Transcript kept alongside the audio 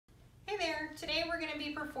Today we're going to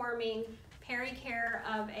be performing Pericare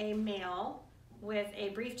of a male with a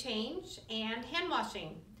brief change and hand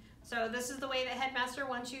washing. So this is the way that Headmaster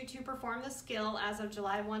wants you to perform the skill as of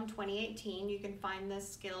July 1, 2018. You can find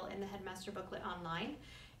this skill in the Headmaster booklet online.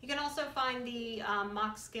 You can also find the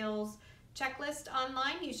mock skills checklist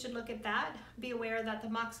online. You should look at that. Be aware that the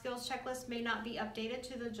mock skills checklist may not be updated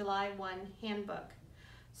to the July 1 handbook.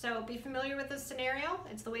 So be familiar with this scenario.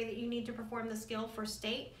 It's the way that you need to perform the skill for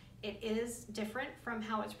state. It is different from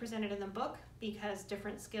how it's presented in the book because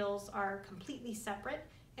different skills are completely separate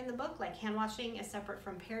in the book, like hand washing is separate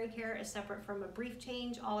from Pericare, is separate from a brief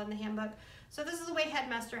change, all in the handbook. So this is the way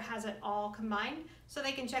Headmaster has it all combined so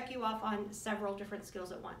they can check you off on several different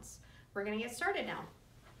skills at once. We're gonna get started now.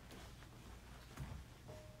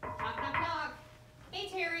 Knock, knock, knock. Hey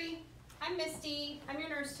Terry, I'm Misty. I'm your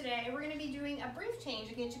nurse today. We're gonna be doing a brief change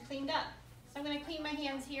to get you cleaned up. So I'm gonna clean my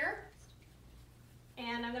hands here.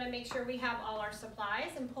 And I'm going to make sure we have all our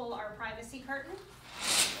supplies and pull our privacy curtain.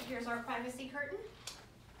 So here's our privacy curtain.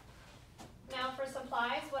 Now for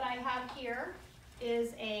supplies, what I have here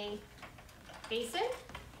is a basin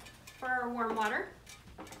for our warm water.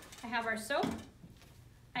 I have our soap.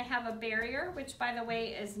 I have a barrier, which by the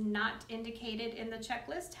way is not indicated in the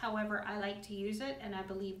checklist. However, I like to use it and I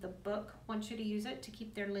believe the book wants you to use it to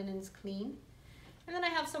keep their linens clean. And then I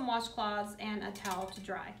have some washcloths and a towel to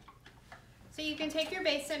dry. So you can take your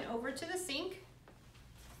basin over to the sink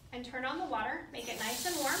and turn on the water, make it nice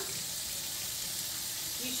and warm.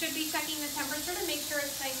 You should be checking the temperature to make sure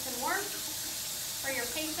it's nice and warm for your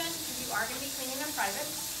patient because you are going to be cleaning them private.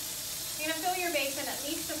 You're going to fill your basin at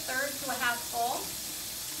least a third to a half full.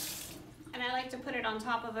 And I like to put it on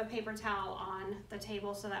top of a paper towel on the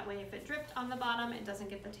table so that way if it dripped on the bottom, it doesn't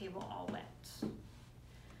get the table all wet.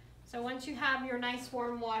 So once you have your nice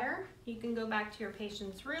warm water, you can go back to your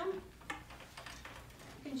patient's room.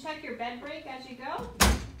 You can check your bed break as you go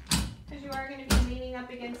because you are going to be leaning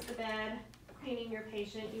up against the bed, cleaning your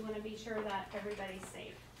patient. You want to be sure that everybody's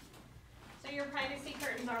safe. So your privacy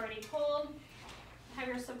curtain's already pulled. Have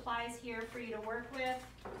your supplies here for you to work with.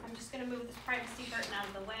 I'm just going to move this privacy curtain out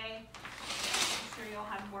of the way. I'm sure you'll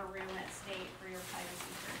have more room at state for your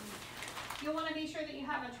privacy curtain. You'll want to be sure that you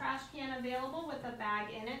have a trash can available with a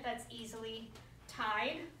bag in it that's easily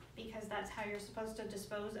tied because that's how you're supposed to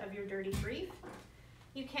dispose of your dirty brief.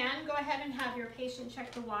 You can go ahead and have your patient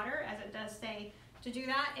check the water, as it does say to do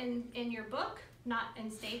that in your book, not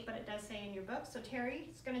in state, but it does say in your book. So Terry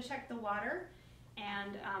is going to check the water,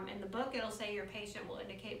 and in the book it'll say your patient will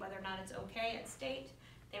indicate whether or not it's okay. At state,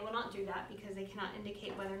 they will not do that because they cannot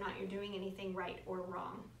indicate whether or not you're doing anything right or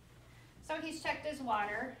wrong. So he's checked his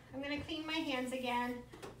water. I'm going to clean my hands again,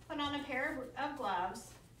 put on a pair of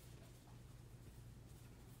gloves.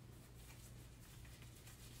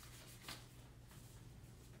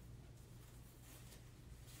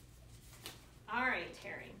 All right,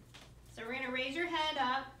 Terry. So we're going to raise your head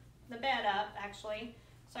up, the bed up actually,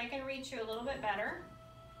 so I can reach you a little bit better.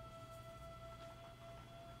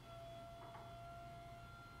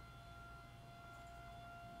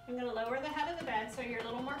 I'm going to lower the head of the bed so you're a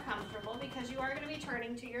little more comfortable because you are going to be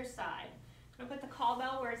turning to your side. I'm going to put the call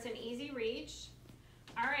bell where it's an easy reach.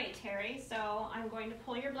 All right, Terry, so I'm going to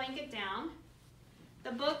pull your blanket down.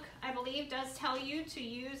 The book, I believe, does tell you to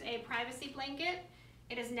use a privacy blanket.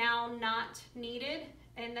 It is now not needed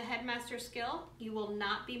in the Headmaster skill. You will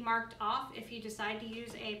not be marked off if you decide to use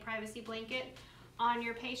a privacy blanket on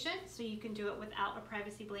your patient, so you can do it without a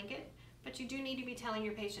privacy blanket, but you do need to be telling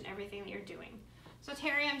your patient everything that you're doing. So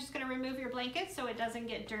Terry, I'm just going to remove your blanket so it doesn't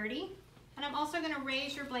get dirty, and I'm also going to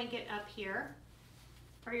raise your blanket up here,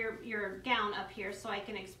 or your gown up here so I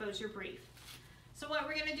can expose your brief. So what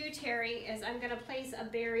we're going to do, Terry, is I'm going to place a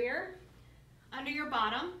barrier under your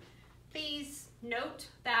bottom. Please note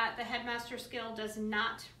that the Headmaster skill does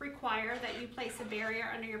not require that you place a barrier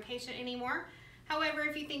under your patient anymore. However,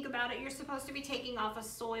 if you think about it, you're supposed to be taking off a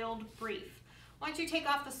soiled brief. Once you take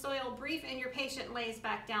off the soiled brief and your patient lays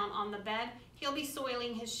back down on the bed, he'll be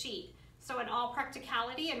soiling his sheet. So in all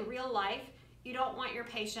practicality in real life, you don't want your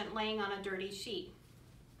patient laying on a dirty sheet.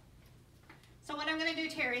 So what I'm going to do,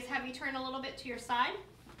 Terry, is have you turn a little bit to your side.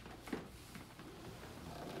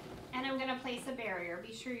 And I'm going to place a barrier.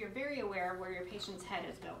 Be sure you're very aware of where your patient's head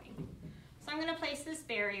is going. So I'm going to place this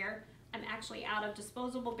barrier. I'm actually out of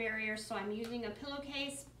disposable barriers, so I'm using a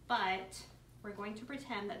pillowcase, but we're going to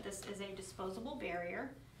pretend that this is a disposable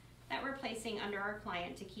barrier that we're placing under our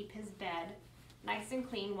client to keep his bed nice and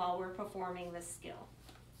clean while we're performing this skill.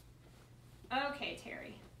 Okay,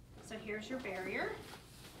 Terry, so here's your barrier.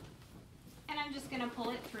 And I'm just going to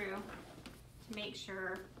pull it through to make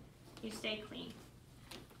sure you stay clean.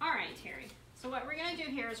 All right, Terry. So what we're gonna do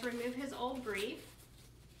here is remove his old brief.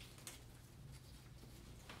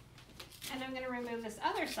 And I'm gonna remove this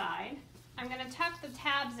other side. I'm gonna tuck the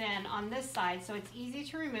tabs in on this side so it's easy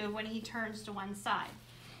to remove when he turns to one side.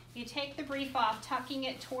 You take the brief off, tucking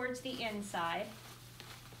it towards the inside.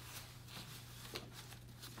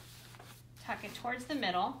 Tuck it towards the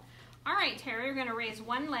middle. All right, Terry, you're gonna raise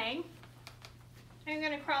one leg. And you're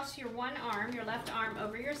gonna cross your one arm, your left arm,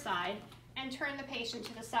 over your side and turn the patient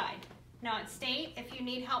to the side. Now at state, if you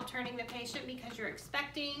need help turning the patient because you're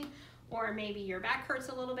expecting or maybe your back hurts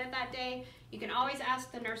a little bit that day, you can always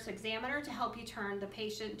ask the nurse examiner to help you turn the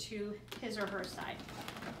patient to his or her side.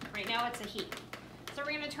 Right now it's a he. So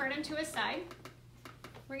we're gonna turn him to his side.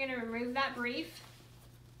 We're gonna remove that brief.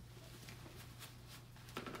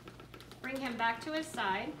 Bring him back to his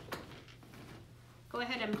side. Go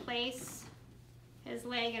ahead and place his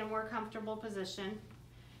leg in a more comfortable position.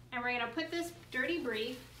 And we're gonna put this dirty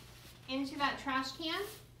brief into that trash can,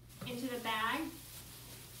 into the bag,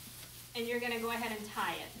 and you're gonna go ahead and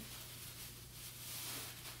tie it.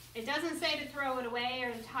 It doesn't say to throw it away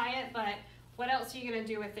or to tie it, but what else are you gonna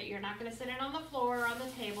do with it? You're not gonna sit it on the floor or on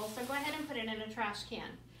the table, so go ahead and put it in a trash can.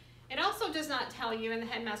 It also does not tell you in the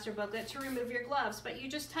headmaster booklet to remove your gloves, but you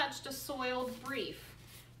just touched a soiled brief.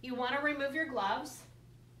 You wanna remove your gloves,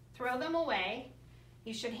 throw them away,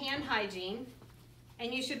 you should hand hygiene,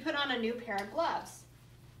 and you should put on a new pair of gloves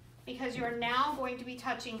because you are now going to be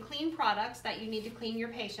touching clean products that you need to clean your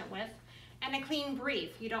patient with and a clean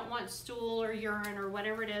brief. You don't want stool or urine or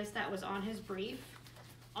whatever it is that was on his brief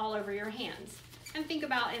all over your hands. And think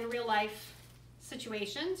about in real life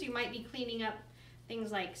situations, you might be cleaning up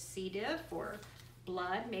things like C. diff or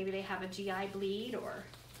blood. Maybe they have a GI bleed or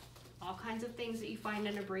all kinds of things that you find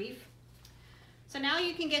in a brief. So now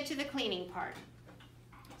you can get to the cleaning part.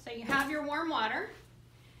 So you have your warm water,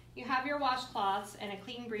 you have your washcloths, and a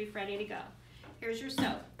clean brief ready to go. Here's your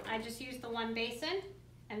soap. I just used the one basin,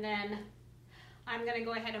 and then I'm gonna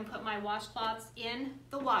go ahead and put my washcloths in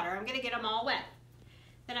the water. I'm gonna get them all wet.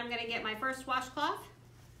 Then I'm gonna get my first washcloth.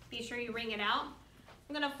 Be sure you wring it out.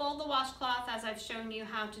 I'm gonna fold the washcloth as I've shown you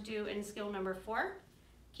how to do in skill number 4.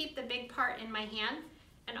 Keep the big part in my hand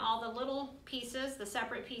and all the little pieces, the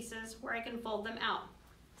separate pieces, where I can fold them out.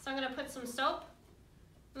 So I'm gonna put some soap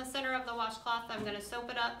in the center of the washcloth. I'm gonna soap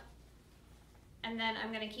it up, and then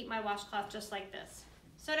I'm gonna keep my washcloth just like this.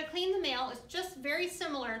 So to clean the male is just very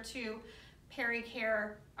similar to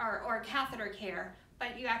Pericare or catheter care,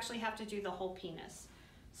 but you actually have to do the whole penis.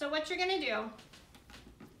 So what you're gonna do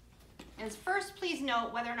is first please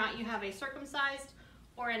note whether or not you have a circumcised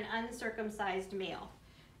or an uncircumcised male.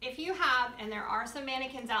 If you have, and there are some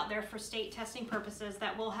mannequins out there for state testing purposes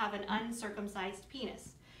that will have an uncircumcised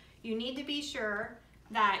penis, you need to be sure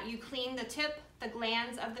that you clean the tip, the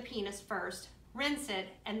glands of the penis first, rinse it,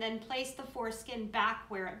 and then place the foreskin back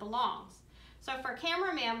where it belongs. So for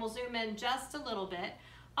cameraman, we'll zoom in just a little bit.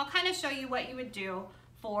 I'll kind of show you what you would do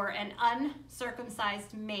for an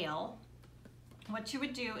uncircumcised male. What you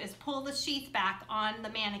would do is pull the sheath back on the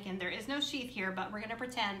mannequin. There is no sheath here, but we're gonna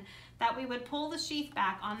pretend that we would pull the sheath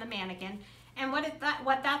back on the mannequin. And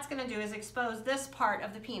what that's gonna do is expose this part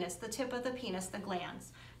of the penis, the tip of the penis, the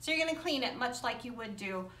glands. So you're gonna clean it much like you would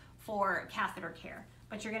do for catheter care,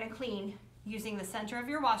 but you're gonna clean using the center of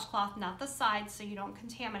your washcloth, not the sides, so you don't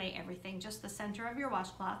contaminate everything, just the center of your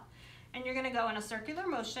washcloth. And you're gonna go in a circular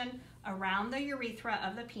motion around the urethra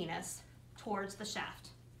of the penis towards the shaft.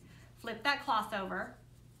 Flip that cloth over.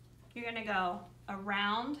 You're gonna go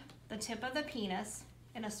around the tip of the penis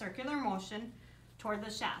in a circular motion toward the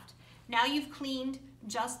shaft. Now you've cleaned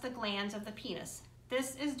just the glands of the penis.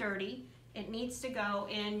 This is dirty. It needs to go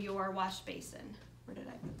in your wash basin. Where did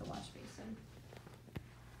I put the wash basin?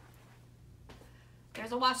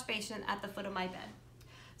 There's a wash basin at the foot of my bed.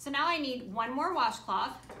 So now I need one more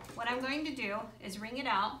washcloth. What I'm going to do is wring it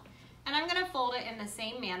out, and I'm gonna fold it in the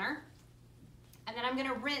same manner, and then I'm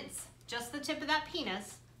gonna rinse just the tip of that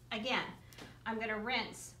penis again. I'm gonna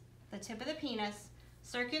rinse the tip of the penis,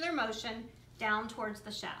 circular motion down towards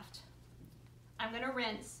the shaft. I'm gonna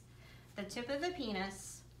rinse the tip of the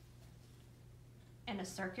penis in a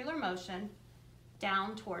circular motion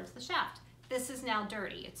down towards the shaft. This is now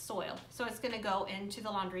dirty, it's soiled, so it's gonna go into the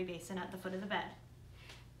laundry basin at the foot of the bed.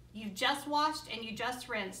 You just washed and you just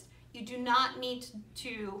rinsed. You do not need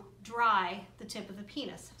to dry the tip of the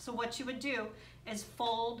penis. So what you would do is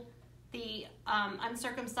fold the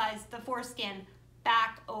the foreskin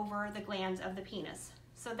back over the glands of the penis.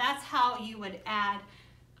 So that's how you would add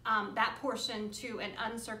that portion to an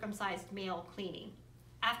uncircumcised male cleaning.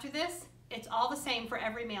 After this, it's all the same for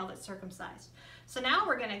every male that's circumcised. So now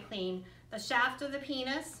we're gonna clean the shaft of the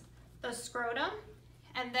penis, the scrotum,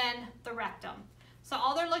 and then the rectum. So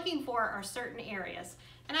all they're looking for are certain areas.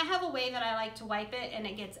 And I have a way that I like to wipe it, and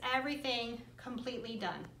it gets everything completely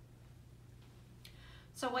done.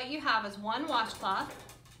 So what you have is one washcloth.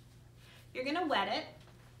 You're gonna wet it.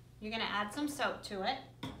 You're gonna add some soap to it.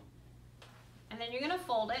 And then you're gonna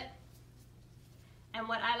fold it. And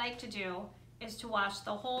what I like to do is to wash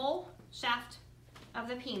the whole shaft of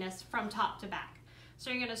the penis from top to back.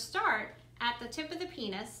 So you're gonna start at the tip of the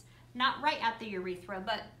penis, not right at the urethra,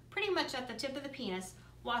 but pretty much at the tip of the penis.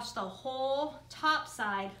 Wash the whole top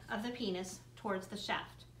side of the penis towards the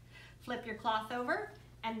shaft. Flip your cloth over,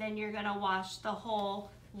 and then you're gonna wash the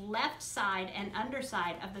whole left side and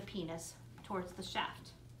underside of the penis towards the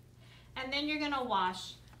shaft. And then you're gonna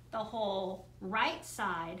wash the whole right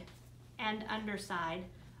side and underside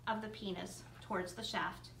of the penis towards the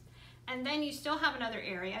shaft. And then you still have another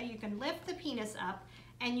area. You can lift the penis up,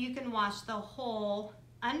 and you can wash the whole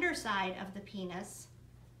underside of the penis,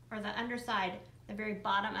 or the underside, the very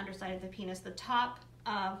bottom underside of the penis, the top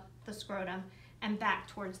of the scrotum, and back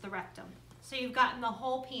towards the rectum. So you've gotten the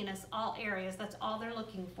whole penis, all areas. That's all they're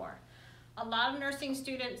looking for. A lot of nursing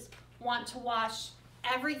students want to wash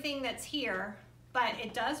everything that's here, but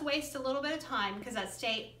it does waste a little bit of time because at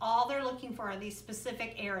state, all they're looking for are these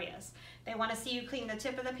specific areas. They want to see you clean the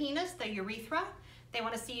tip of the penis, the urethra. They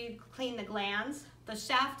want to see you clean the glands, the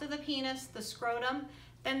shaft of the penis, the scrotum,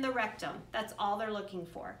 then the rectum. That's all they're looking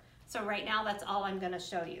for. So right now, that's all I'm going to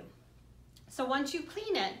show you. So once you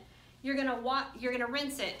clean it, you're gonna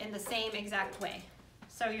rinse it in the same exact way.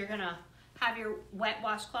 So you're gonna have your wet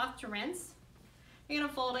washcloth to rinse. You're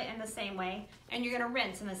gonna fold it in the same way, and you're gonna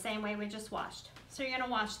rinse in the same way we just washed. So you're gonna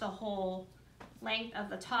wash the whole length of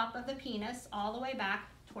the top of the penis all the way back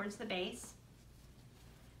towards the base.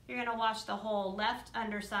 You're gonna wash the whole left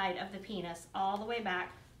underside of the penis all the way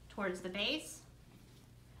back towards the base,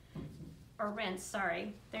 or rinse,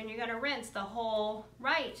 sorry. Then you're gonna rinse the whole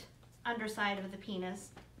right underside of the penis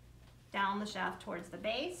down the shaft towards the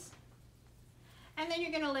base. And then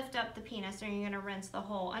you're gonna lift up the penis, and you're gonna rinse the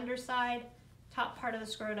whole underside, top part of the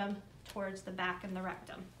scrotum towards the back and the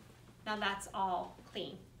rectum. Now that's all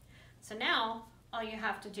clean. So now all you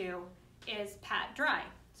have to do is pat dry.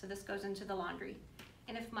 So this goes into the laundry.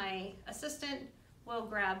 And if my assistant will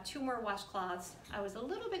grab 2 more washcloths, I was a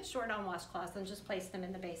little bit short on washcloths, and just place them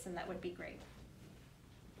in the basin, that would be great.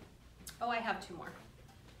 Oh, I have 2 more.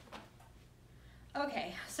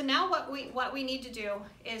 Okay, so now what we need to do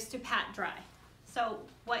is to pat dry. So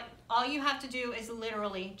all you have to do is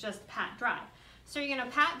literally just pat dry. So you're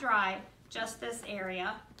gonna pat dry just this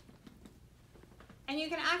area. And you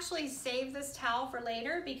can actually save this towel for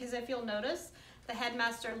later, because if you'll notice, the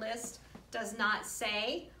headmaster list does not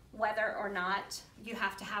say whether or not you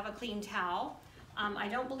have to have a clean towel. I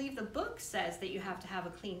don't believe the book says that you have to have a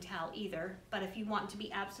clean towel either, but if you want to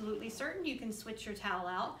be absolutely certain, you can switch your towel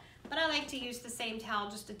out. But I like to use the same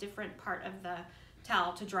towel, just a different part of the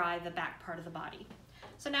towel to dry the back part of the body.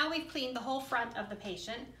 So now we've cleaned the whole front of the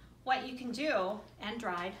patient. What you can do, and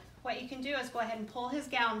dried, what you can do is go ahead and pull his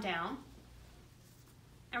gown down,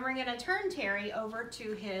 and we're gonna turn Terry over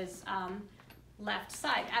to his left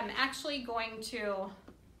side. I'm actually going to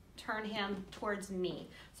turn him towards me.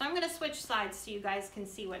 So I'm gonna switch sides so you guys can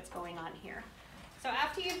see what's going on here. So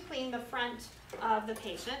after you've cleaned the front of the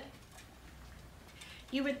patient,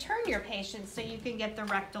 you would turn your patient so you can get the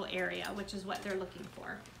rectal area, which is what they're looking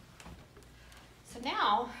for. So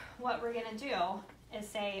now what we're gonna do is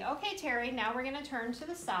say, okay, Terry, now we're gonna turn to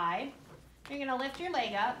the side. You're gonna lift your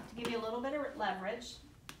leg up to give you a little bit of leverage.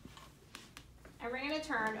 And we're gonna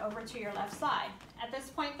turn over to your left side. At this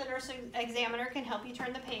point, the nurse examiner can help you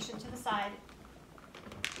turn the patient to the side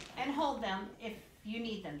and hold them if you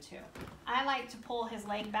need them to. I like to pull his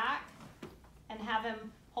leg back and have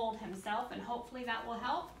him hold himself, and hopefully that will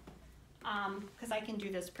help, because I can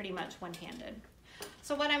do this pretty much one-handed.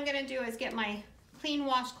 So what I'm gonna do is get my clean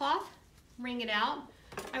washcloth, wring it out.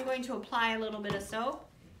 I'm going to apply a little bit of soap,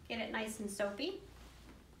 get it nice and soapy.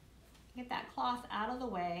 Get that cloth out of the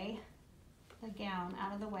way, the gown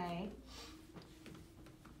out of the way.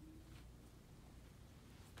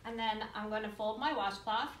 And then I'm going to fold my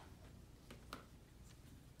washcloth.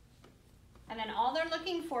 And then all they're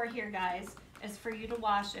looking for here, guys, is for you to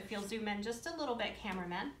wash, if you'll zoom in just a little bit,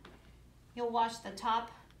 cameraman, you'll wash the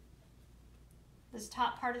top, this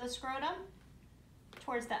top part of the scrotum,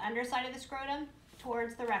 towards the underside of the scrotum,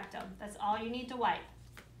 towards the rectum. That's all you need to wipe.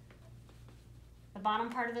 The bottom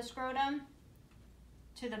part of the scrotum,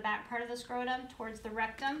 to the back part of the scrotum, towards the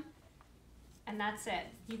rectum, and that's it.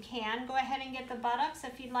 You can go ahead and get the buttocks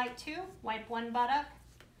if you'd like to. Wipe one buttock,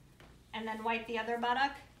 and then wipe the other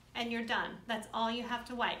buttock, and you're done. That's all you have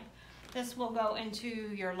to wipe. This will go into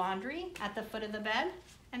your laundry at the foot of the bed,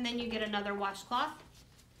 and then you get another washcloth.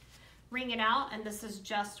 Wring it out, and this is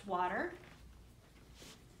just water.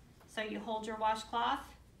 So you hold your washcloth.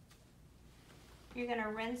 You're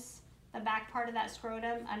gonna rinse the back part of that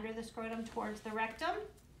scrotum under the scrotum towards the rectum.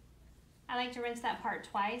 I like to rinse that part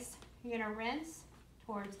twice. You're gonna rinse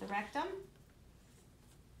towards the rectum,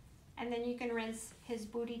 and then you can rinse his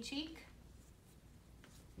booty cheek,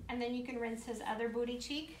 and then you can rinse his other booty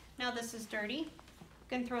cheek. Now this is dirty. You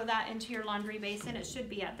can throw that into your laundry basin. It should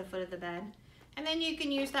be at the foot of the bed. And then you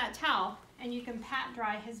can use that towel and you can pat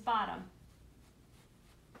dry his bottom.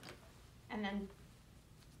 And then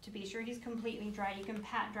to be sure he's completely dry, you can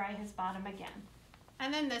pat dry his bottom again.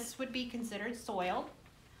 And then this would be considered soiled.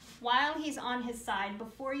 While he's on his side,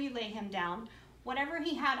 before you lay him down, whatever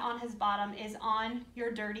he had on his bottom is on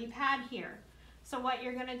your dirty pad here. So what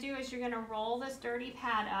you're gonna do is you're gonna roll this dirty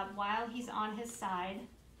pad up while he's on his side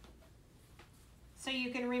so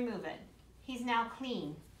you can remove it. He's now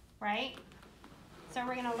clean, right? So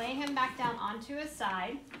we're gonna lay him back down onto his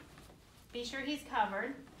side. Be sure he's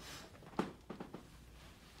covered.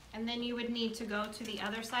 And then you would need to go to the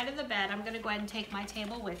other side of the bed. I'm gonna go ahead and take my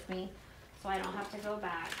table with me so I don't have to go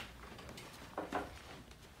back.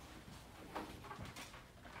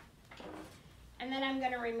 And then I'm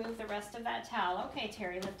gonna remove the rest of that towel. Okay,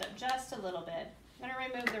 Terry, lift up just a little bit. I'm gonna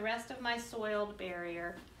remove the rest of my soiled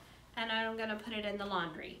barrier, and I'm gonna put it in the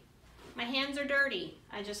laundry. My hands are dirty.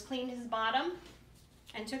 I just cleaned his bottom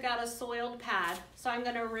and took out a soiled pad. So I'm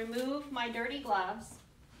gonna remove my dirty gloves.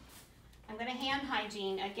 I'm gonna hand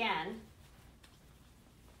hygiene again.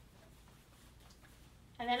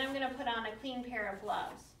 And then I'm gonna put on a clean pair of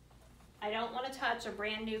gloves. I don't wanna touch a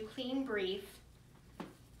brand new clean brief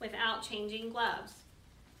without changing gloves.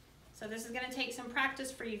 So this is gonna take some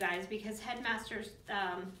practice for you guys because Headmaster's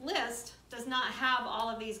list does not have all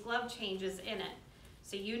of these glove changes in it.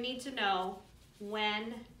 So you need to know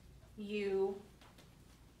when you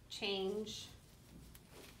change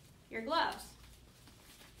your gloves.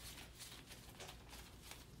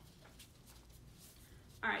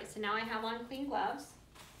 All right, so now I have on clean gloves,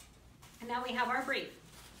 and now we have our brief.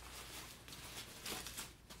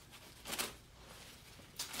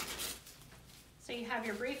 So you have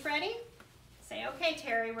your brief ready. Say, okay,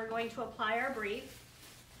 Terry, we're going to apply our brief.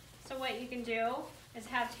 So what you can do is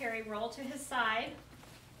have Terry roll to his side.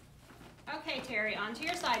 Okay, Terry, onto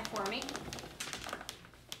your side for me.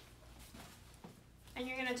 And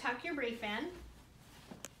you're gonna tuck your brief in.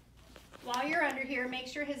 While you're under here, make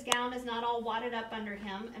sure his gown is not all wadded up under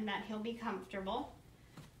him and that he'll be comfortable.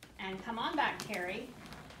 And come on back, Terry.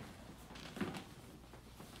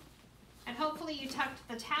 And hopefully you tucked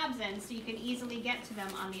the tabs in so you can easily get to them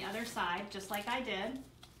on the other side, just like I did.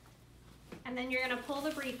 And then you're gonna pull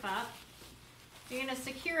the brief up. You're gonna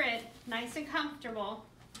secure it nice and comfortable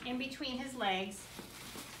in between his legs.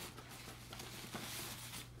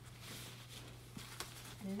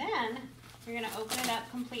 And then you're gonna open it up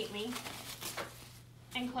completely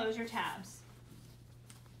and close your tabs.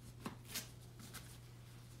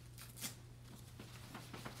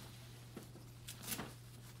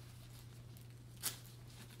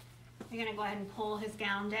 You're gonna go ahead and pull his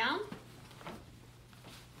gown down.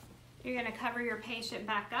 You're gonna cover your patient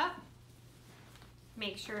back up.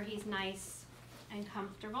 Make sure he's nice and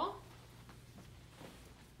comfortable.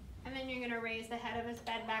 And then you're gonna raise the head of his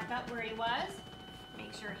bed back up where he was.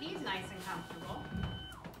 Make sure he's nice and comfortable.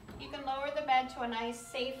 You can lower the bed to a nice,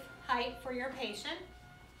 safe height for your patient.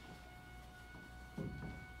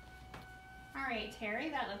 All right, Terry,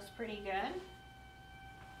 that looks pretty good.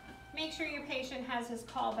 Make sure your patient has his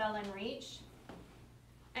call bell in reach.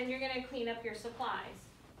 And you're gonna clean up your supplies.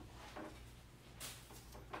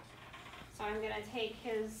 So I'm gonna take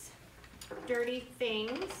his dirty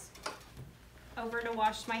things over to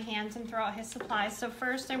wash my hands and throw out his supplies. So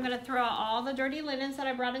first I'm gonna throw out all the dirty linens that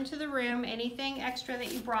I brought into the room. Anything extra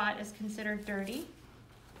that you brought is considered dirty.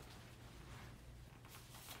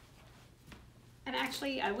 And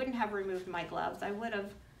actually, I wouldn't have removed my gloves. I would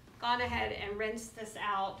have gone ahead and rinsed this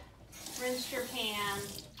out, rinsed your pan,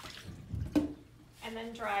 and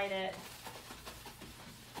then dried it.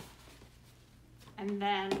 And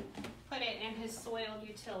then put it in his soiled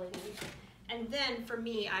utilities. And then for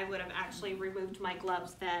me, I would have actually removed my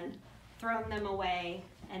gloves then, thrown them away,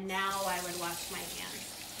 and now I would wash my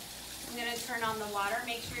hands. I'm gonna turn on the water,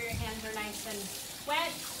 make sure your hands are nice and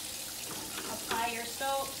wet. Apply your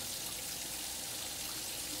soap.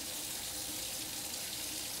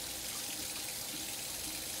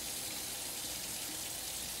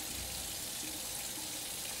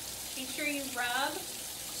 Be sure you scrub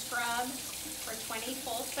for 20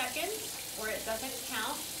 full seconds, or it doesn't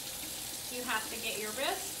count. you have to get your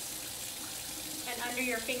wrists and under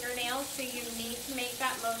your fingernails, so you need to make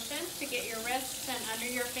that motion to get your wrists and under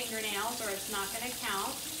your fingernails or it's not going to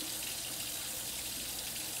count.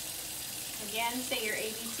 Again, say your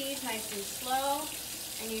ABCs nice and slow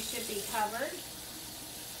and you should be covered.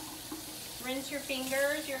 Rinse your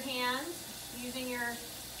fingers, your hands, using your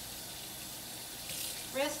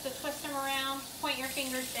wrist to twist them around, point your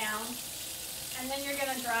fingers down, and then you're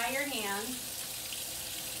going to dry your hands.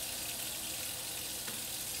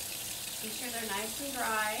 Be sure they're nice and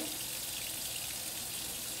dry.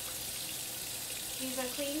 Use a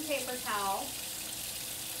clean paper towel.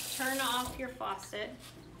 Turn off your faucet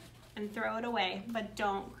and throw it away, but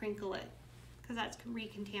don't crinkle it because that's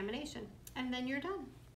recontamination. And then you're done.